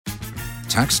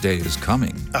Tax day is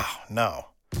coming. Oh, no.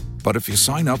 But if you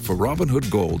sign up for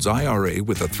Robinhood Gold's IRA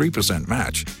with a 3%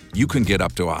 match, you can get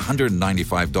up to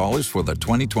 $195 for the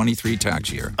 2023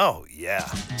 tax year. Oh, yeah.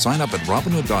 Sign up at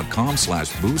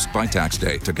Robinhood.com/boost by tax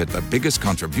day to get the biggest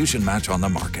contribution match on the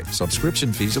market.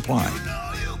 Subscription fees apply.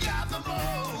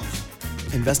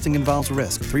 Investing involves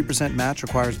risk. 3% match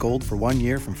requires gold for 1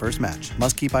 year from first match.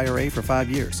 Must keep IRA for 5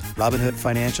 years. Robinhood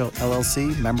Financial,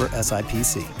 LLC, member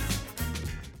SIPC.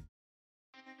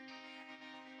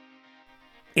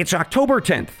 It's October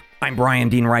 10th. I'm Brian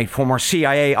Dean Wright, former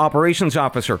CIA operations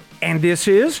officer, and this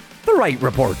is The Wright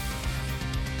Report.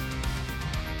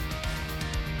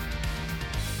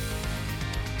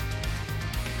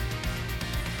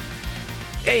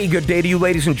 Hey, good day to you,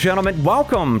 ladies and gentlemen.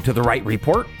 Welcome to The Wright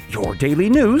Report, your daily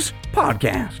news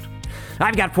podcast.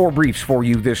 I've got 4 briefs for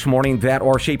you this morning that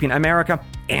are shaping America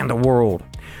and the world.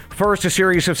 First, a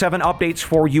series of 7 updates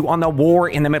for you on the war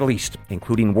in the Middle East,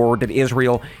 including word that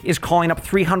Israel is calling up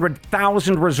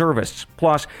 300,000 reservists,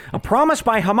 plus a promise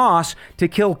by Hamas to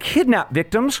kill kidnap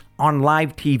victims on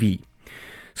live TV.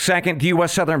 Second, the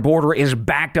U.S. southern border is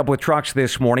backed up with trucks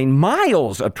this morning,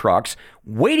 miles of trucks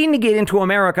waiting to get into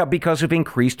America because of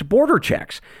increased border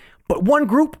checks. But one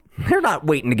group, they're not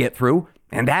waiting to get through,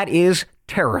 and that is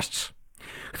terrorists.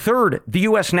 Third, the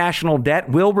U.S. national debt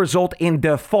will result in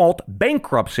default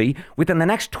bankruptcy within the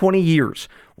next 20 years.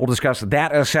 We'll discuss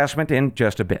that assessment in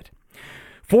just a bit.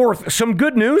 Fourth, some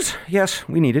good news, yes,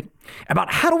 we need it,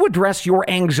 about how to address your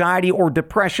anxiety or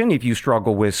depression if you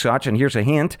struggle with such. And here's a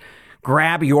hint,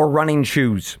 grab your running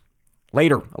shoes.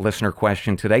 Later, a listener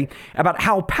question today about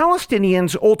how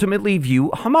Palestinians ultimately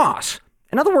view Hamas.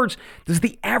 In other words, does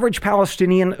the average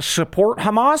Palestinian support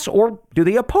Hamas or do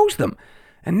they oppose them?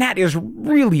 And that is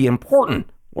really important.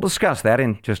 We'll discuss that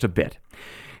in just a bit.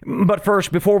 But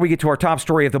first, before we get to our top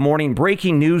story of the morning,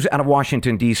 breaking news out of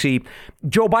Washington, D.C.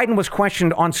 Joe Biden was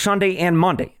questioned on Sunday and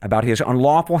Monday about his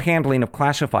unlawful handling of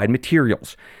classified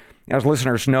materials. As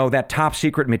listeners know, that top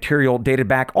secret material dated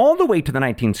back all the way to the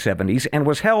 1970s and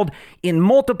was held in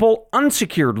multiple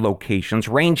unsecured locations,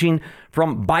 ranging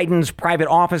from Biden's private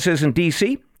offices in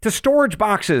D.C. to storage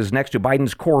boxes next to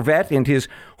Biden's Corvette in his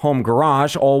home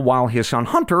garage, all while his son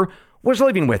Hunter was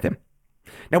living with him.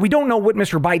 Now, we don't know what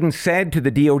Mr. Biden said to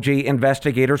the DOJ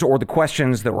investigators or the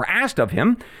questions that were asked of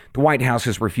him. The White House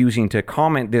is refusing to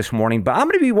comment this morning, but I'm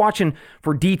going to be watching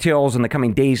for details in the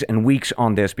coming days and weeks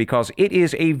on this because it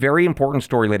is a very important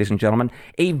story, ladies and gentlemen,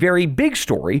 a very big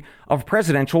story of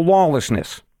presidential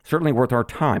lawlessness. Certainly worth our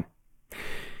time.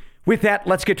 With that,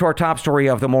 let's get to our top story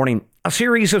of the morning. A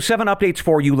series of 7 updates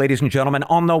for you, ladies and gentlemen,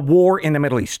 on the war in the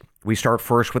Middle East. We start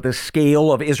first with the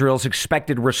scale of Israel's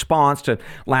expected response to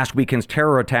last weekend's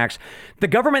terror attacks. The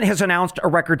government has announced a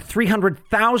record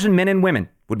 300,000 men and women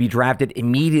would be drafted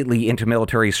immediately into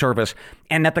military service,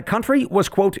 and that the country was,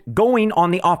 quote, going on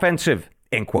the offensive,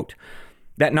 end quote.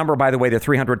 That number, by the way, the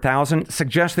 300,000,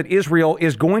 suggests that Israel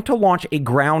is going to launch a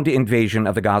ground invasion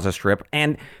of the Gaza Strip,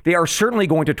 and they are certainly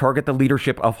going to target the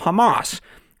leadership of Hamas,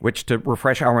 which, to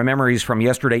refresh our memories from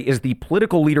yesterday, is the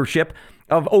political leadership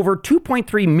of over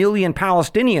 2.3 million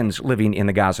Palestinians living in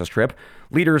the Gaza Strip,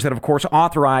 leaders that, of course,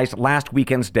 authorized last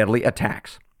weekend's deadly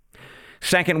attacks.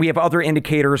 Second, we have other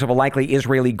indicators of a likely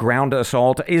Israeli ground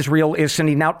assault. Israel is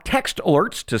sending out text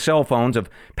alerts to cell phones of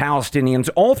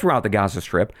Palestinians all throughout the Gaza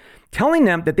Strip, telling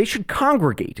them that they should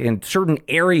congregate in certain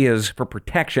areas for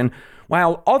protection,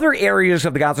 while other areas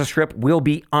of the Gaza Strip will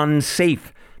be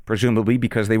unsafe, presumably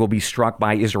because they will be struck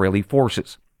by Israeli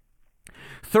forces.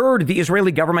 Third, the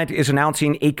Israeli government is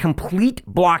announcing a complete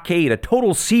blockade, a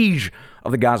total siege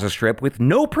of the Gaza Strip with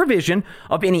no provision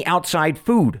of any outside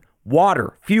food,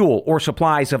 water, fuel, or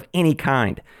supplies of any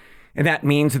kind. And that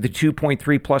means that the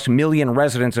 2.3 plus million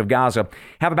residents of Gaza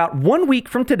have about 1 week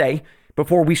from today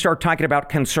before we start talking about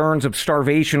concerns of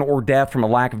starvation or death from a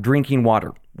lack of drinking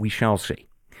water. We shall see.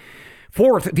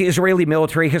 Fourth, the Israeli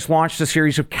military has launched a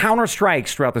series of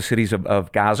counterstrikes throughout the cities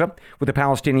of Gaza, with the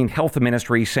Palestinian Health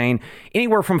Ministry saying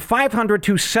anywhere from 500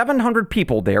 to 700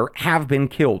 people there have been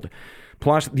killed.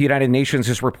 Plus, the United Nations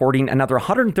is reporting another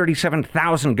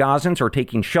 137,000 Gazans are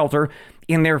taking shelter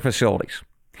in their facilities.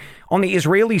 On the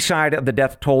Israeli side of the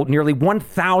death toll, nearly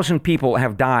 1,000 people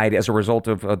have died as a result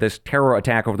of this terror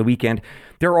attack over the weekend.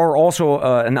 There are also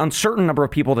an uncertain number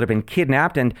of people that have been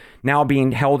kidnapped and now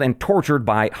being held and tortured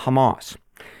by Hamas.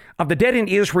 Of the dead in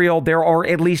Israel, there are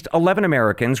at least 11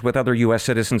 Americans, with other U.S.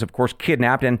 citizens, of course,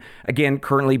 kidnapped and, again,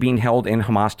 currently being held in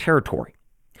Hamas territory.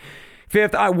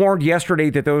 Fifth, I warned yesterday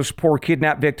that those poor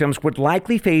kidnapped victims would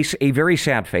likely face a very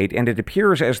sad fate, and it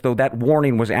appears as though that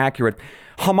warning was accurate.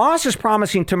 Hamas is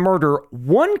promising to murder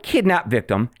one kidnapped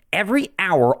victim every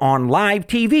hour on live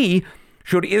TV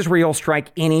should Israel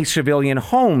strike any civilian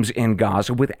homes in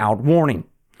Gaza without warning.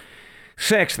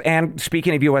 Sixth, and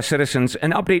speaking of U.S. citizens,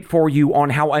 an update for you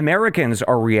on how Americans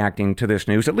are reacting to this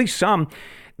news, at least some.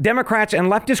 Democrats and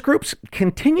leftist groups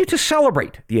continue to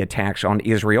celebrate the attacks on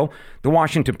Israel. The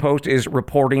Washington Post is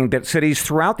reporting that cities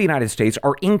throughout the United States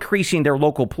are increasing their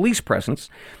local police presence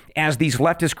as these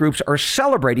leftist groups are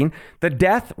celebrating the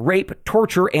death, rape,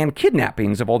 torture, and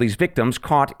kidnappings of all these victims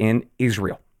caught in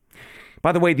Israel.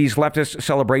 By the way, these leftist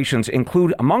celebrations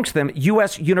include amongst them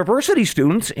U.S. university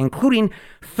students, including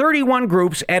 31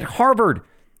 groups at Harvard,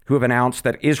 who have announced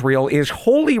that Israel is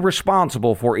wholly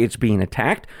responsible for its being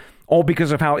attacked, all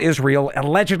because of how Israel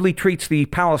allegedly treats the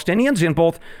Palestinians in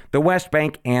both the West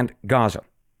Bank and Gaza.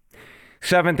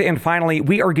 Seventh, and finally,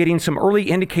 we are getting some early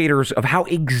indicators of how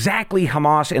exactly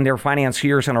Hamas and their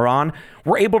financiers in Iran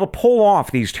were able to pull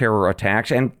off these terror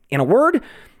attacks. And in a word,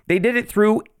 they did it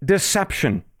through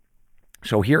deception.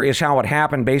 So here is how it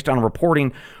happened based on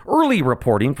early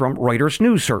reporting from Reuters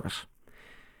News Service.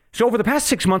 So over the past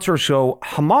 6 months or so,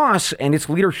 Hamas and its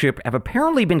leadership have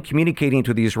apparently been communicating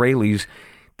to the Israelis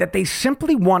that they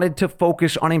simply wanted to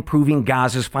focus on improving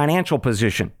Gaza's financial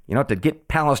position, to get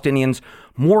Palestinians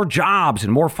more jobs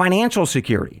and more financial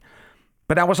security.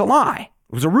 But that was a lie.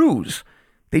 It was a ruse.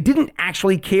 They didn't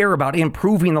actually care about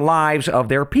improving the lives of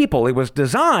their people. It was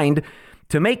designed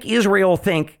to make Israel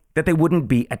think that they wouldn't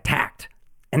be attacked,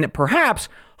 and that perhaps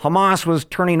Hamas was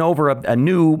turning over a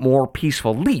new, more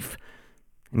peaceful leaf.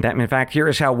 In fact, here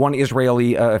is how one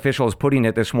Israeli official is putting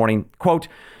it this morning, quote,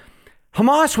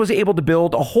 Hamas was able to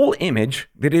build a whole image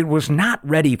that it was not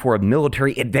ready for a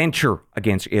military adventure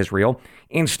against Israel.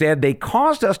 Instead, they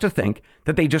caused us to think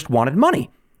that they just wanted money.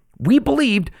 We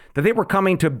believed that they were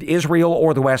coming to Israel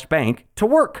or the West Bank to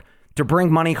work, to bring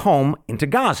money home into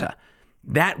Gaza.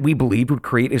 That we believed would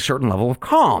create a certain level of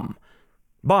calm.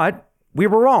 But we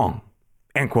were wrong,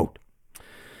 end quote.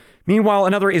 Meanwhile,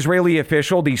 another Israeli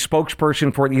official, the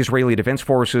spokesperson for the Israeli Defense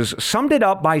Forces, summed it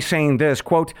up by saying this,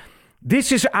 quote,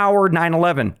 this is our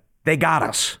 9/11. They got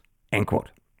us, end quote.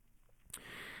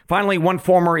 Finally, one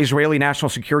former Israeli national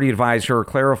security advisor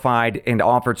clarified and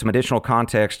offered some additional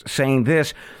context, saying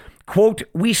this, quote,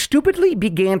 we stupidly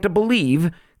began to believe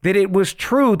that it was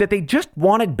true that they just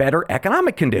wanted better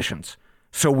economic conditions.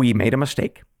 So we made a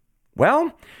mistake.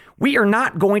 Well, we are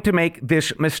not going to make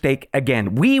this mistake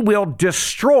again. We will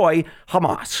destroy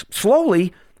Hamas,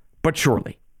 slowly but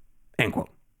surely, end quote.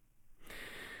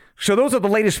 So those are the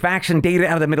latest facts and data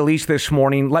out of the Middle East this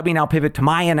morning. Let me now pivot to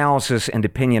my analysis and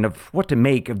opinion of what to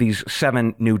make of these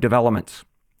 7 new developments.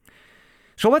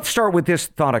 So let's start with this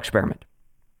thought experiment.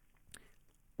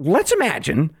 Let's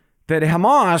imagine that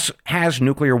Hamas has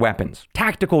nuclear weapons,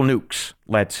 tactical nukes,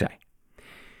 let's say.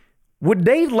 Would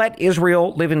they let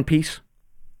Israel live in peace?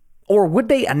 Or would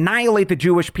they annihilate the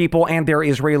Jewish people and their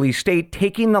Israeli state,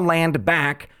 taking the land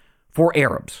back for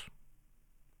Arabs?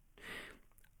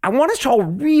 I want us to all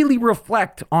really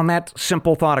reflect on that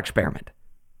simple thought experiment.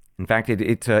 In fact,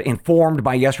 it's informed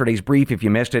by yesterday's brief, if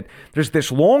you missed it. There's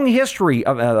this long history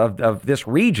of this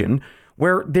region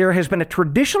where there has been a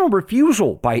traditional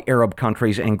refusal by Arab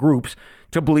countries and groups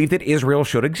to believe that Israel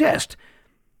should exist.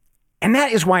 And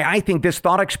that is why I think this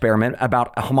thought experiment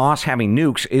about Hamas having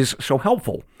nukes is so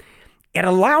helpful. It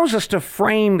allows us to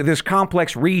frame this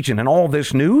complex region and all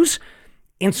this news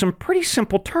in some pretty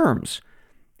simple terms.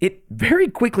 It very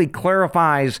quickly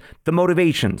clarifies the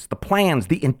motivations, the plans,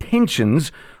 the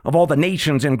intentions of all the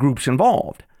nations and groups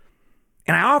involved.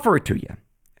 And I offer it to you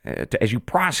as you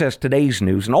process today's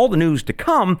news and all the news to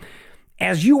come,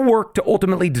 as you work to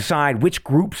ultimately decide which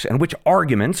groups and which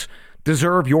arguments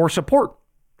deserve your support,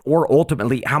 or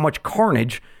ultimately how much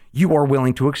carnage you are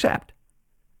willing to accept.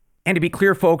 And to be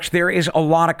clear, folks, there is a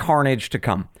lot of carnage to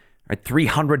come.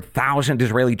 300,000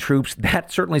 Israeli troops,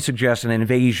 that certainly suggests an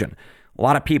invasion. A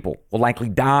lot of people will likely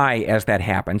die as that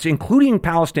happens, including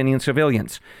Palestinian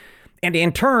civilians. And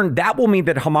in turn, that will mean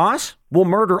that Hamas will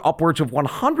murder upwards of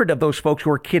 100 of those folks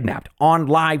who are kidnapped on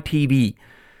live TV.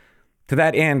 To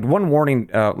that end, one warning,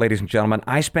 ladies and gentlemen,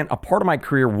 I spent a part of my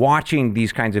career watching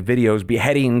these kinds of videos,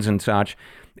 beheadings and such,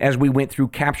 as we went through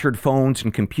captured phones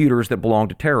and computers that belong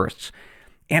to terrorists.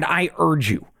 And I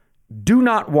urge you, do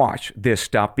not watch this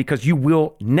stuff because you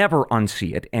will never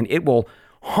unsee it, and it will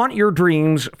haunt your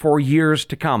dreams for years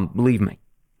to come, believe me.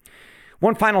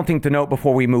 One final thing to note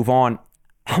before we move on.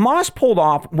 Hamas pulled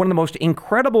off one of the most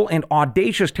incredible and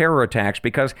audacious terror attacks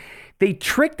because they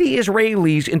tricked the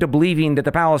Israelis into believing that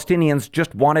the Palestinians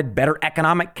just wanted better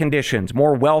economic conditions,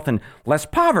 more wealth, and less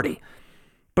poverty.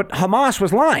 But Hamas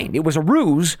was lying. It was a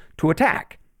ruse to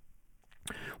attack.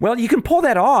 Well, you can pull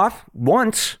that off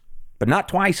once, but not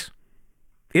twice.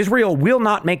 Israel will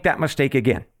not make that mistake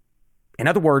again. In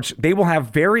other words, they will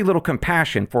have very little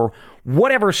compassion for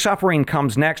whatever suffering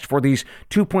comes next for these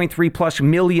 2.3 plus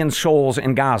million souls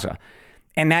in Gaza.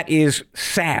 And that is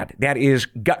sad. That is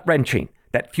gut-wrenching,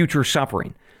 that future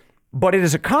suffering. But it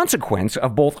is a consequence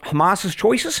of both Hamas's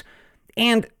choices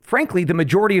and, frankly, the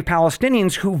majority of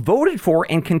Palestinians who voted for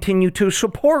and continue to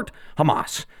support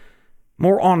Hamas.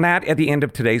 More on that at the end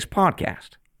of today's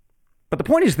podcast. But the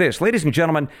point is this, ladies and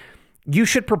gentlemen, you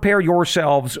should prepare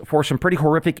yourselves for some pretty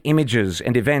horrific images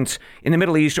and events in the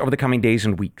Middle East over the coming days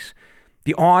and weeks.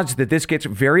 The odds that this gets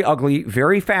very ugly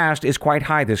very fast is quite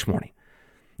high this morning.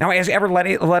 Now, as ever,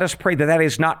 let us pray that that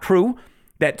is not true,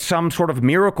 that some sort of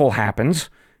miracle happens.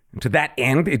 To that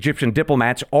end, Egyptian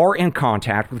diplomats are in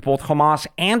contact with both Hamas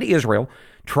and Israel,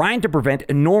 trying to prevent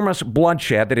enormous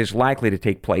bloodshed that is likely to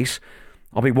take place.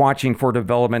 I'll be watching for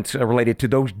developments related to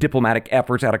those diplomatic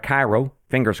efforts out of Cairo,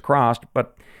 fingers crossed,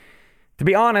 but to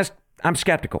be honest, I'm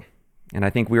skeptical, and I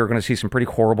think we are going to see some pretty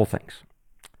horrible things.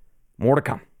 More to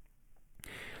come.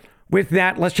 With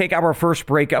that, let's take our first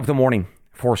break of the morning.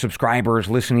 For subscribers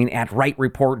listening at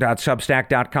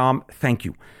rightreport.substack.com, thank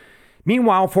you.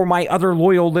 Meanwhile, for my other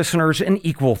loyal listeners, an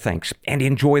equal thanks, and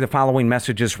enjoy the following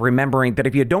messages, remembering that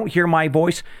if you don't hear my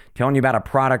voice telling you about a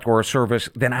product or a service,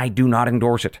 then I do not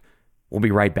endorse it. We'll be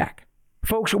right back.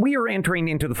 Folks, we are entering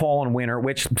into the fall and winter,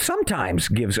 which sometimes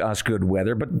gives us good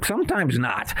weather, but sometimes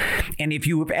not. And if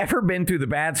you have ever been through the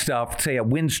bad stuff, say a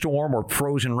windstorm or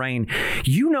frozen rain,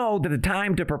 you know that the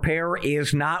time to prepare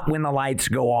is not when the lights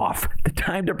go off. The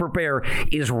time to prepare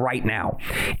is right now.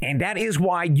 And that is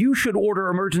why you should order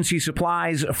emergency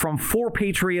supplies from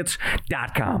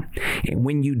 4patriots.com. And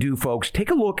when you do, folks,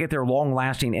 take a look at their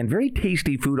long-lasting and very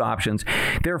tasty food options.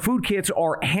 Their food kits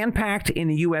are hand-packed in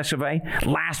the US of A,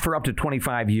 last for up to 25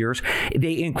 years.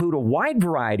 They include a wide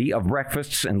variety of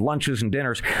breakfasts and lunches and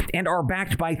dinners and are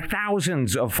backed by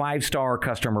thousands of 5-star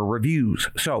customer reviews.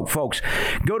 So, folks,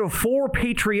 go to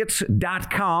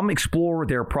 4patriots.com, explore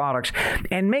their products,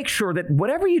 and make sure that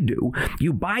whatever you do,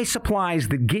 you buy supplies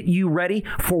that get you ready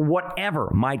for whatever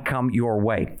might come your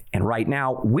way. And right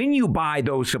now, when you buy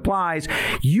those supplies,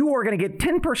 you are going to get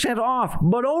 10% off,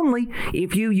 but only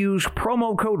if you use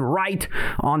promo code RIGHT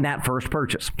on that first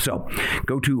purchase. So,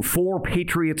 go to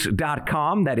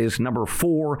 4patriots.com. That is number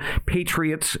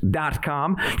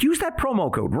 4patriots.com. Use that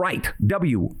promo code RIGHT,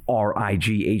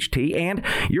 WRIGHT, and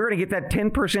you're going to get that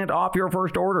 10% off your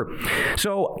first order.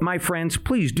 So, my friends,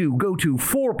 please do go to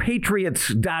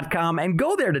 4patriots.com and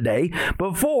go there today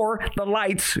before the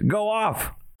lights go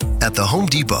off. At the Home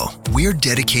Depot, we're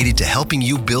dedicated to helping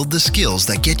you build the skills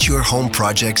that get your home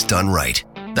projects done right.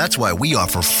 That's why we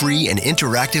offer free and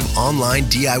interactive online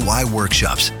DIY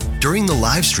workshops. During the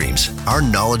live streams, our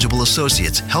knowledgeable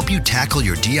associates help you tackle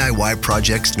your DIY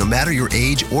projects no matter your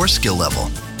age or skill level.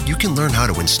 You can learn how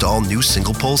to install new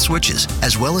single-pole switches,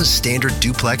 as well as standard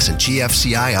duplex and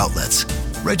GFCI outlets.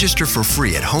 Register for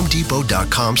free at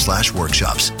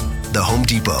homedepot.com/workshops. The Home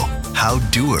Depot, how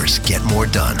doers get more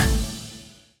done.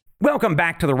 Welcome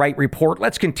back to The Right Report.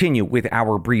 Let's continue with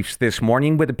our briefs this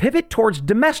morning with a pivot towards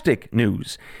domestic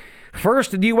news.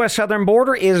 First, the U.S. southern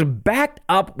border is backed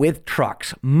up with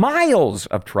trucks, miles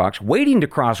of trucks waiting to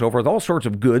cross over with all sorts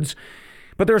of goods.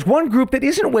 But there's one group that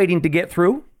isn't waiting to get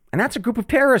through, and that's a group of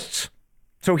terrorists.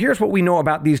 So here's what we know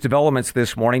about these developments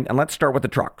this morning, and let's start with the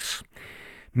trucks.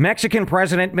 Mexican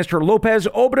President Mr. López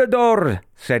Obrador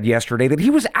said yesterday that he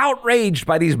was outraged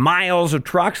by these miles of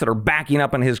trucks that are backing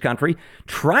up in his country,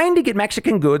 trying to get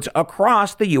Mexican goods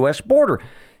across the U.S. border.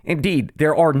 Indeed,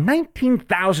 there are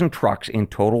 19,000 trucks in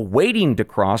total waiting to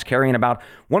cross, carrying about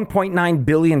 $1.9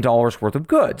 billion worth of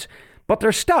goods. But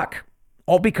they're stuck,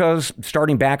 all because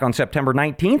starting back on September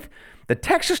 19th, the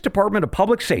Texas Department of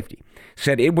Public Safety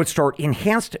said it would start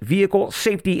enhanced vehicle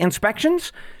safety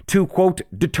inspections to, quote,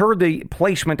 deter the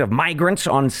placement of migrants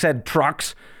on said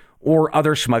trucks or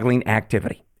other smuggling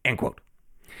activity, end quote.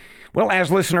 Well,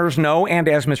 as listeners know, and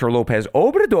as Mr. López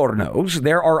Obrador knows,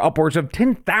 there are upwards of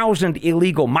 10,000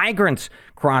 illegal migrants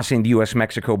crossing the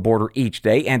U.S.-Mexico border each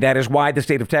day, and that is why the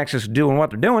state of Texas is doing what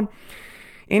they're doing.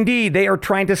 Indeed, they are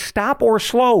trying to stop or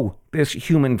slow this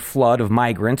human flood of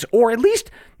migrants, or at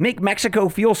least make Mexico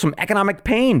feel some economic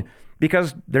pain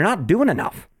because they're not doing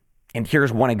enough. And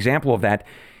here's one example of that.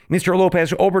 Mr.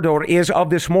 López Obrador is, of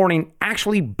this morning,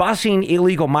 actually busing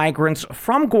illegal migrants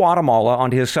from Guatemala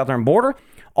onto his southern border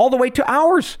all the way to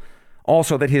ours.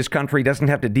 Also, that his country doesn't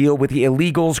have to deal with the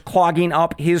illegals clogging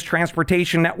up his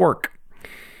transportation network.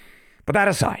 But that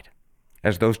aside,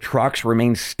 as those trucks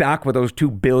remain stuck with those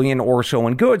 $2 billion or so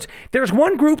in goods, there's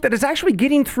one group that is actually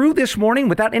getting through this morning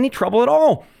without any trouble at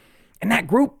all. And that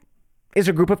group is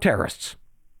a group of terrorists.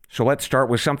 So let's start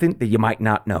with something that you might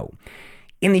not know.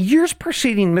 In the years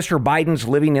preceding Mr. Biden's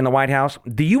living in the White House,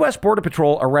 the U.S. Border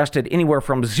Patrol arrested anywhere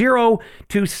from 0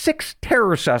 to 6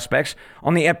 terror suspects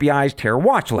on the FBI's terror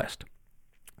watch list.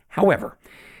 However,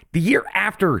 the year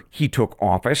after he took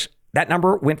office, that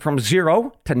number went from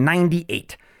 0 to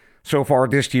 98. So far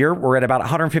this year, we're at about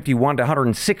 151 to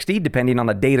 160, depending on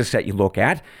the data set you look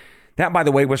at. That, by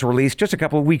the way, was released just a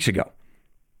couple of weeks ago.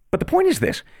 But the point is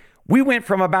this. We went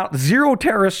from about 0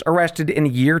 terrorists arrested in a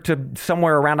year to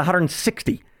somewhere around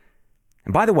 160.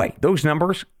 And by the way, those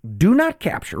numbers do not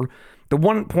capture the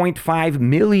 1.5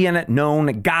 million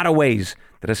known gotaways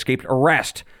that escaped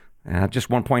arrest. Just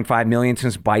 1.5 million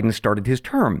since Biden started his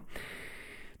term.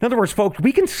 In other words, folks,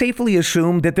 we can safely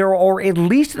assume that there are at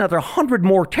least another 100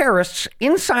 more terrorists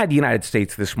inside the United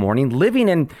States this morning living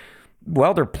in,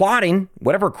 well, they're plotting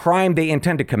whatever crime they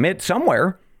intend to commit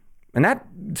somewhere. And that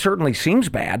certainly seems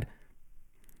bad.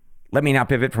 Let me now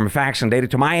pivot from facts and data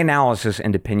to my analysis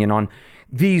and opinion on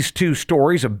these two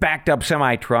stories of backed up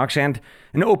semi-trucks and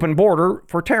an open border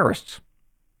for terrorists.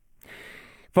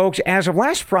 Folks, as of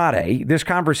last Friday, this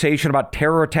conversation about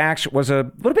terror attacks was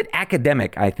a little bit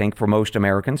academic, I think, for most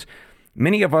Americans.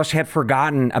 Many of us had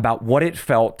forgotten about what it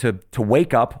felt to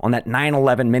wake up on that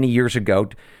 9/11 many years ago,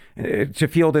 to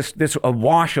feel this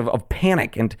awash of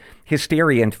panic and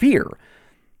hysteria and fear.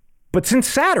 But since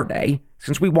Saturday,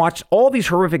 since we watched all these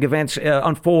horrific events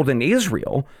unfold in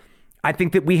Israel, I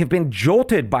think that we have been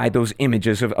jolted by those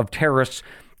images of terrorists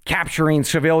capturing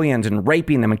civilians and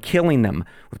raping them and killing them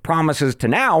with promises to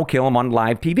now kill them on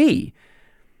live TV.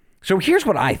 So here's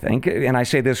what I think, and I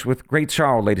say this with great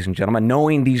sorrow, ladies and gentlemen,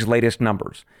 knowing these latest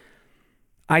numbers.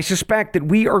 I suspect that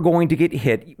we are going to get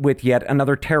hit with yet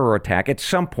another terror attack at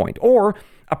some point, or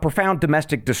a profound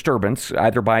domestic disturbance,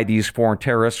 either by these foreign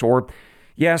terrorists or,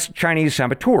 yes, Chinese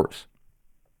saboteurs.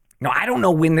 Now, I don't know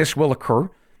when this will occur,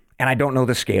 and I don't know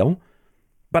the scale,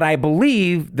 but I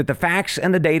believe that the facts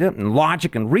and the data and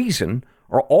logic and reason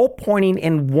are all pointing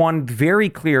in one very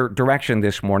clear direction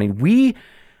this morning. We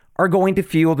are going to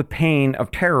feel the pain of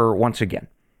terror once again.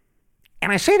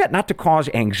 And I say that not to cause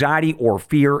anxiety or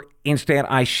fear. Instead,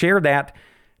 I share that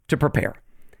to prepare.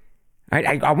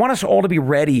 I want us all to be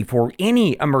ready for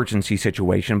any emergency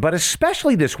situation, but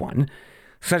especially this one,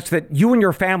 such that you and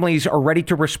your families are ready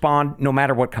to respond no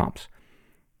matter what comes.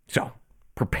 So,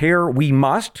 prepare we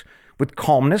must with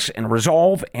calmness and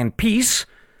resolve and peace,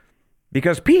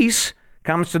 because peace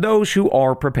comes to those who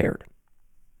are prepared.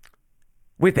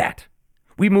 With that,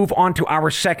 we move on to our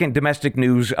second domestic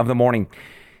news of the morning.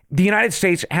 The United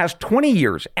States has 20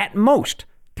 years at most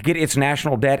to get its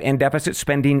national debt and deficit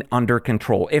spending under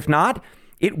control. If not,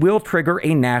 it will trigger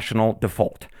a national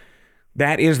default.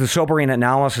 That is the sobering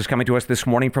analysis coming to us this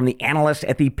morning from the analysts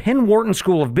at the Penn Wharton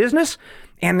School of Business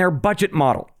and their budget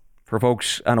model. For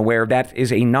folks unaware, that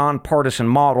is a nonpartisan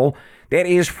model that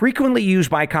is frequently used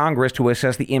by Congress to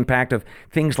assess the impact of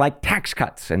things like tax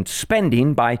cuts and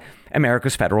spending by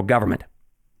America's federal government.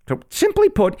 So simply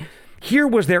put, here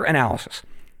was their analysis.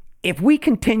 If we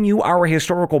continue our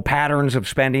historical patterns of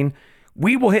spending,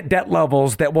 we will hit debt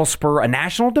levels that will spur a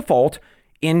national default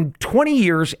in 20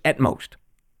 years at most.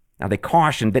 Now, they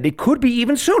cautioned that it could be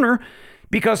even sooner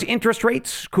because interest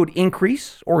rates could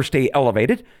increase or stay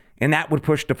elevated, and that would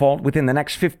push default within the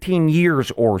next 15 years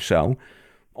or so.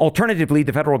 Alternatively,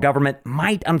 the federal government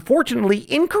might unfortunately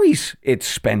increase its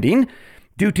spending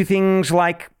due to things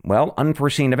like, well,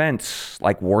 unforeseen events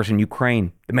like wars in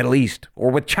Ukraine, the Middle East,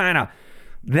 or with China.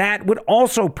 That would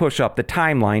also push up the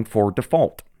timeline for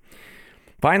default.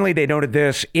 Finally, they noted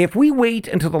this: if we wait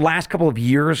until the last couple of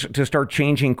years to start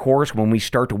changing course when we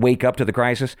start to wake up to the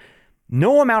crisis,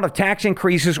 no amount of tax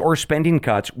increases or spending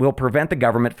cuts will prevent the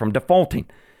government from defaulting.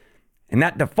 And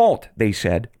that default, they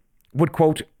said, would,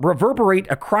 quote, reverberate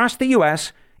across the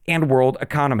U.S. and world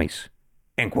economies,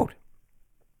 end quote.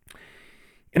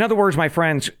 In other words, my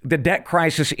friends, the debt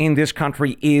crisis in this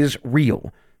country is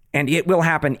real, and it will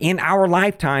happen in our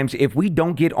lifetimes if we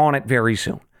don't get on it very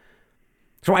soon.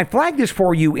 So I flagged this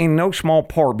for you in no small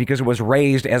part because it was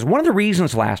raised as one of the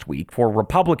reasons last week for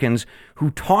Republicans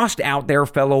who tossed out their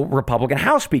fellow Republican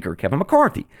House Speaker, Kevin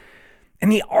McCarthy.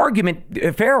 And the argument,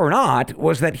 fair or not,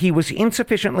 was that he was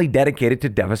insufficiently dedicated to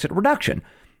deficit reduction.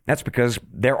 That's because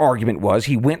their argument was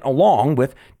he went along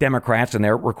with Democrats and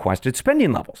their requested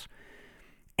spending levels.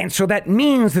 And so that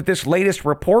means that this latest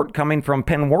report coming from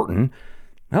Penn Wharton,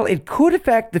 well, it could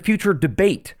affect the future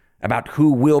debate about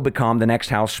who will become the next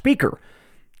House Speaker.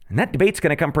 And that debate's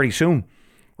going to come pretty soon.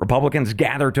 Republicans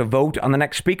gather to vote on the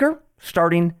next speaker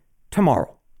starting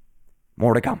tomorrow.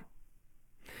 More to come.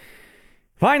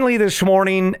 Finally this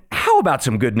morning, how about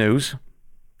some good news?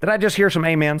 Did I just hear some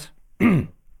amens?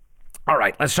 All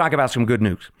right, let's talk about some good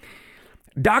news.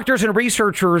 Doctors and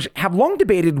researchers have long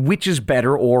debated which is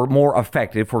better or more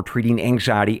effective for treating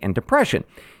anxiety and depression.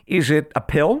 Is it a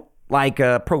pill like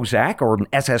a Prozac or an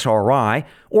SSRI,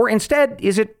 or instead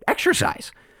is it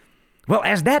exercise? Well,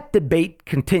 as that debate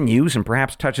continues and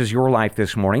perhaps touches your life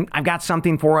this morning, I've got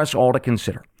something for us all to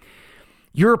consider.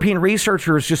 European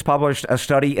researchers just published a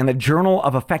study in the Journal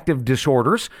of Affective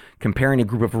Disorders comparing a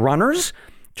group of runners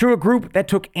to a group that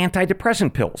took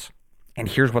antidepressant pills. And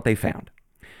here's what they found.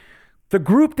 The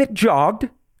group that jogged,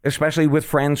 especially with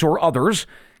friends or others,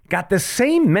 got the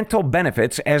same mental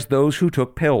benefits as those who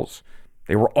took pills.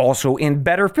 They were also in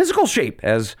better physical shape,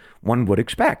 as one would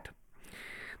expect.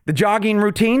 The jogging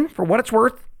routine, for what it's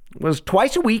worth, was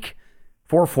twice a week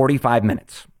for 45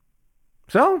 minutes.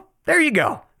 So, there you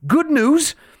go. Good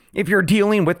news if you're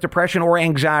dealing with depression or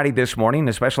anxiety this morning,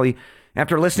 especially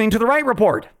after listening to The Right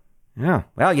Report. Yeah,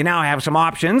 well, you now have some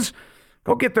options.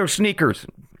 Go get those sneakers,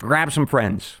 grab some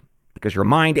friends, because your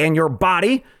mind and your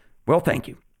body will thank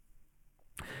you.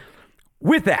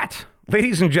 With that,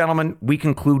 ladies and gentlemen, we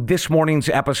conclude this morning's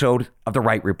episode of The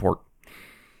Right Report.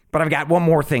 But I've got one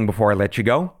more thing before I let you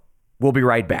go. We'll be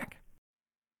right back.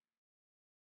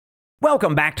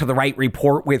 Welcome back to The Right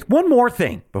Report with one more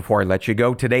thing before I let you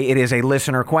go. Today, it is a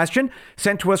listener question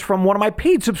sent to us from one of my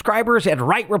paid subscribers at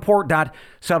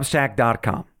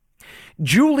rightreport.substack.com.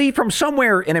 Julie from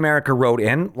somewhere in America wrote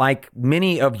in. Like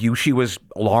many of you, she was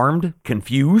alarmed,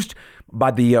 confused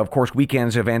by the, of course,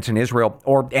 weekend's events in Israel.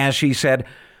 Or as she said,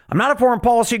 I'm not a foreign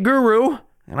policy guru,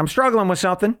 and I'm struggling with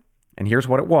something. And here's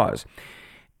what it was.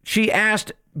 She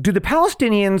asked, do the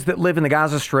Palestinians that live in the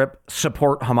Gaza Strip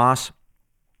support Hamas?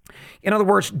 In other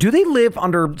words, do they live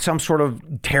under some sort of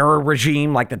terror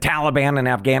regime like the Taliban in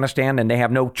Afghanistan and they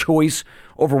have no choice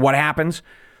over what happens?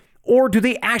 Or do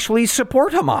they actually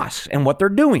support Hamas and what they're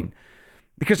doing?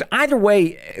 Because either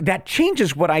way, that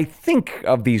changes what I think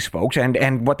of these folks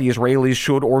and what the Israelis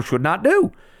should or should not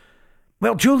do.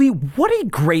 Well, Julie, what a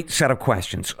great set of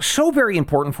questions. So very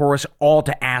important for us all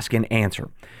to ask and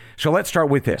answer. So let's start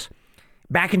with this.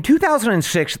 Back in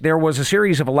 2006, there was a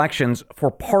series of elections for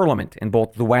parliament in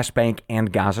both the West Bank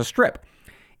and Gaza Strip.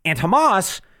 And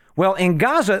Hamas, well, in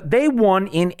Gaza, they won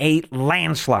in a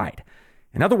landslide.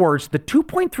 In other words, the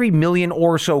 2.3 million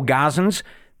or so Gazans,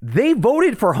 they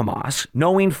voted for Hamas,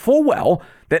 knowing full well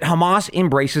that Hamas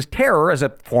embraces terror as a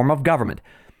form of government.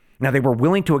 Now, they were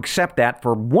willing to accept that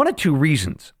for one of two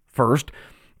reasons. First,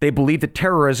 they believe that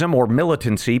terrorism or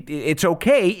militancy, it's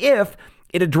okay if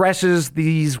it addresses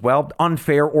these, well,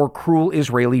 unfair or cruel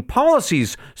Israeli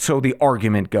policies, so the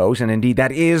argument goes, and indeed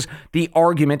that is the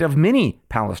argument of many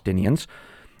Palestinians.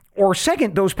 Or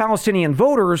second, those Palestinian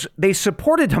voters, they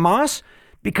supported Hamas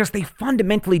because they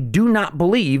fundamentally do not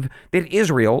believe that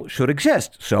Israel should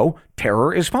exist, so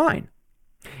terror is fine.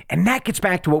 And that gets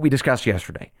back to what we discussed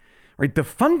yesterday, right? The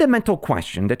fundamental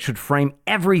question that should frame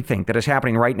everything that is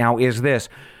happening right now is this: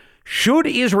 should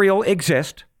Israel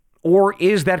exist? Or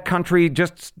is that country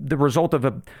just the result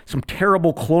of some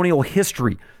terrible colonial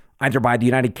history, either by the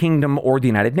United Kingdom or the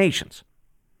United Nations?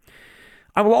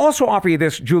 I will also offer you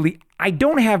this, Julie. I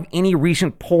don't have any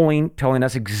recent polling telling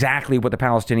us exactly what the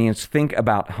Palestinians think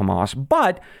about Hamas,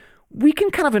 but we can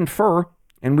kind of infer,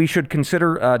 and we should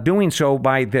consider doing so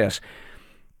by this.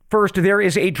 First, there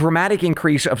is a dramatic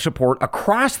increase of support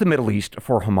across the Middle East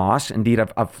for Hamas. Indeed,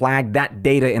 I've flagged that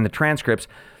data in the transcripts.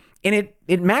 And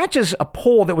it matches a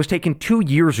poll that was taken 2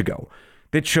 years ago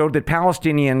that showed that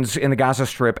Palestinians in the Gaza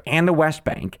Strip and the West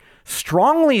Bank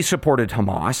strongly supported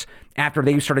Hamas after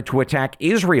they started to attack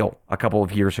Israel a couple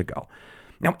of years ago.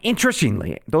 Now,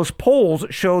 interestingly, those polls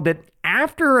showed that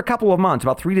after a couple of months,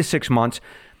 about 3 to 6 months,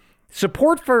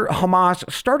 support for Hamas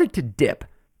started to dip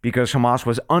because Hamas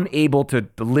was unable to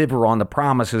deliver on the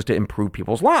promises to improve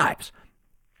people's lives.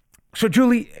 So,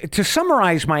 Julie, to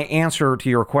summarize my answer to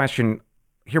your question,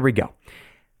 here we go.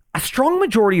 A strong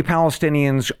majority of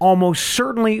Palestinians almost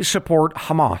certainly support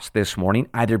Hamas this morning,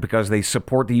 either because they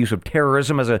support the use of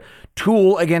terrorism as a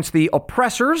tool against the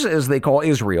oppressors, as they call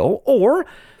Israel, or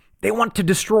they want to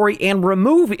destroy and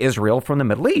remove Israel from the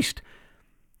Middle East.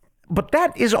 But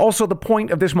that is also the point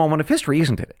of this moment of history,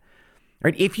 isn't it?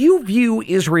 Right? If you view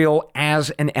Israel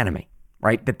as an enemy,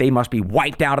 right, that they must be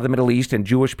wiped out of the Middle East and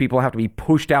Jewish people have to be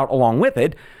pushed out along with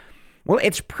it, well,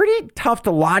 it's pretty tough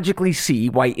to logically see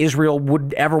why Israel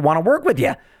would ever want to work with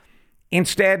you.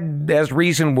 Instead, as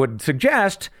reason would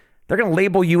suggest, they're going to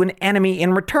label you an enemy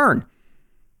in return.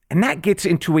 And that gets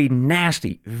into a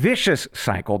nasty, vicious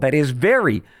cycle that is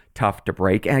very tough to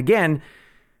break. And again,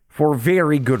 for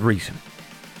very good reason.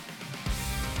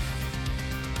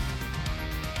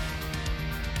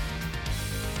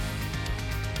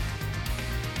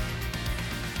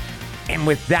 And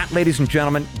with that, ladies and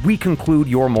gentlemen, we conclude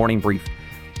your morning brief.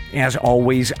 As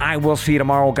always, I will see you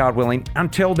tomorrow, God willing.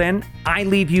 Until then, I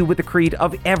leave you with the creed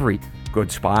of every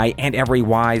good spy and every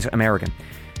wise American.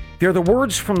 They're the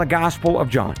words from the Gospel of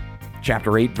John,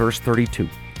 chapter 8, verse 32.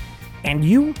 And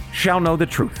you shall know the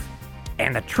truth,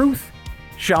 and the truth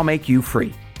shall make you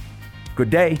free.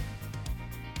 Good day.